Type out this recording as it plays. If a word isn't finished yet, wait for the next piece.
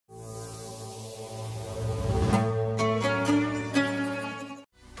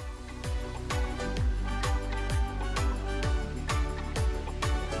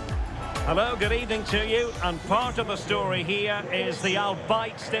Hello, good evening to you. And part of the story here is the Al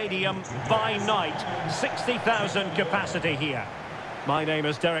Bayt Stadium by night. 60,000 capacity here. My name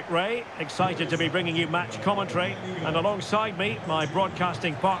is Derek Ray, excited to be bringing you match commentary. And alongside me, my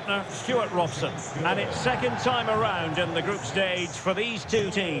broadcasting partner, Stuart Robson. And it's second time around in the group stage for these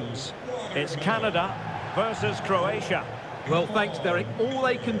two teams. It's Canada versus Croatia. Well, thanks, Derek. All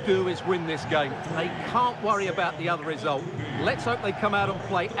they can do is win this game. They can't worry about the other result. Let's hope they come out and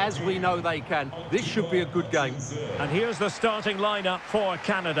play as we know they can. This should be a good game. And here's the starting lineup for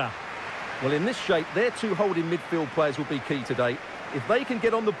Canada. Well, in this shape, their two holding midfield players will be key today. If they can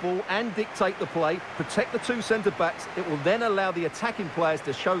get on the ball and dictate the play, protect the two centre-backs, it will then allow the attacking players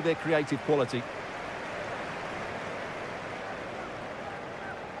to show their creative quality.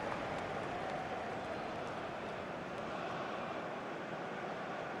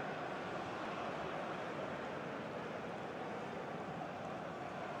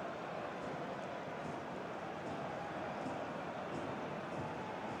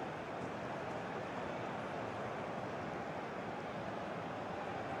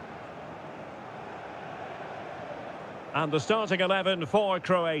 And the starting 11 for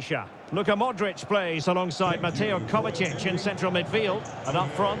Croatia. Luka Modric plays alongside Mateo Kovacic in central midfield. And up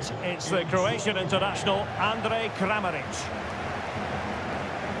front, it's the Croatian international, Andrej Kramaric.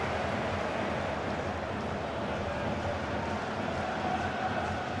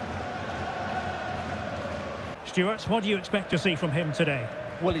 Stuart, what do you expect to see from him today?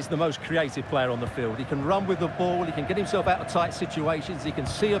 Well, he's the most creative player on the field. He can run with the ball, he can get himself out of tight situations, he can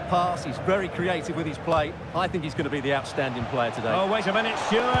see a pass, he's very creative with his play. I think he's going to be the outstanding player today. Oh, wait a minute,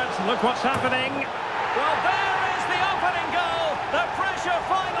 Stuart, look what's happening. Well, there is the opening goal, the pressure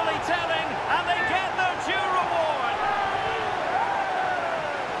finally telling, and they get their due reward.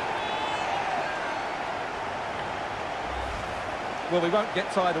 Well, we won't get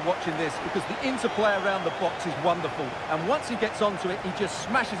tired of watching this because the interplay around the box is wonderful. And once he gets onto it, he just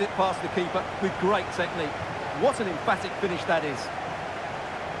smashes it past the keeper with great technique. What an emphatic finish that is.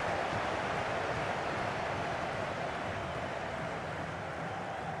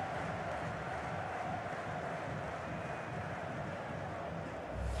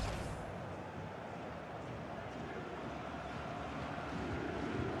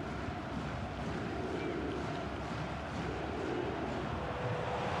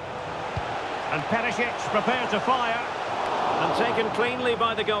 And Perisic prepared to fire, and taken cleanly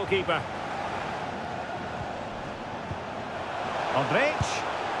by the goalkeeper. Modric.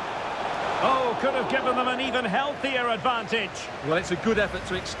 Oh, could have given them an even healthier advantage. Well, it's a good effort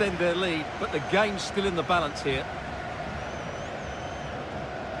to extend their lead, but the game's still in the balance here.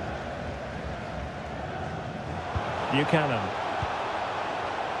 Buchanan.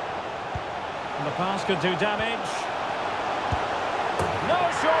 And the pass could do damage. No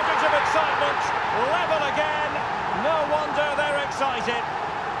shortage of excitement, level again, no wonder they're excited.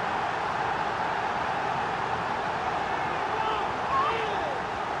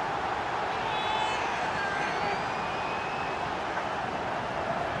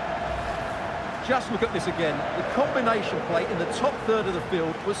 Just look at this again. The combination play in the top third of the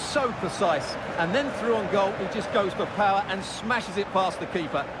field was so precise. And then through on goal, he just goes for power and smashes it past the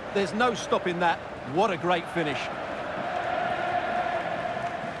keeper. There's no stopping that. What a great finish.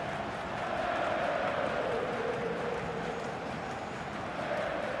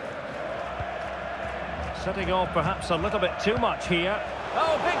 Setting off perhaps a little bit too much here.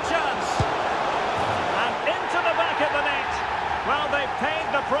 Oh, big chance! And into the back of the net. Well, they've paid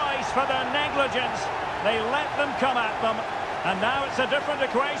the price for their negligence. They let them come at them. And now it's a different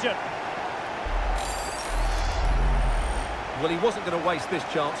equation. Well, he wasn't going to waste this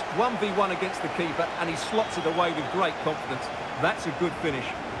chance. 1v1 against the keeper, and he slots it away with great confidence. That's a good finish.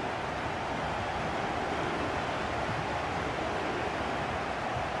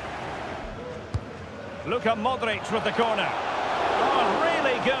 Luka Modric with the corner. Oh,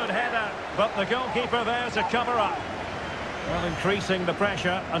 really good header, but the goalkeeper there to cover up. Well, increasing the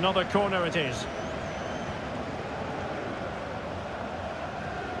pressure, another corner it is.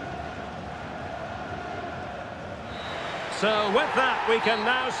 So with that, we can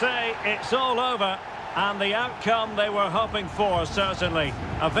now say it's all over, and the outcome they were hoping for, certainly.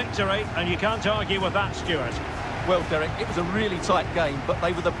 A victory, and you can't argue with that, Stuart. Well, Derek, it was a really tight game, but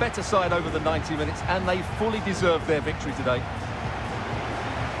they were the better side over the 90 minutes, and they fully deserved their victory today.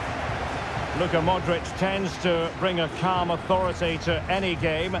 Luka Modric tends to bring a calm authority to any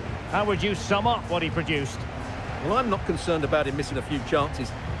game. How would you sum up what he produced? Well, I'm not concerned about him missing a few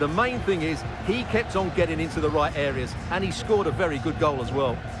chances. The main thing is he kept on getting into the right areas, and he scored a very good goal as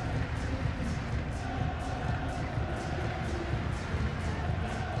well.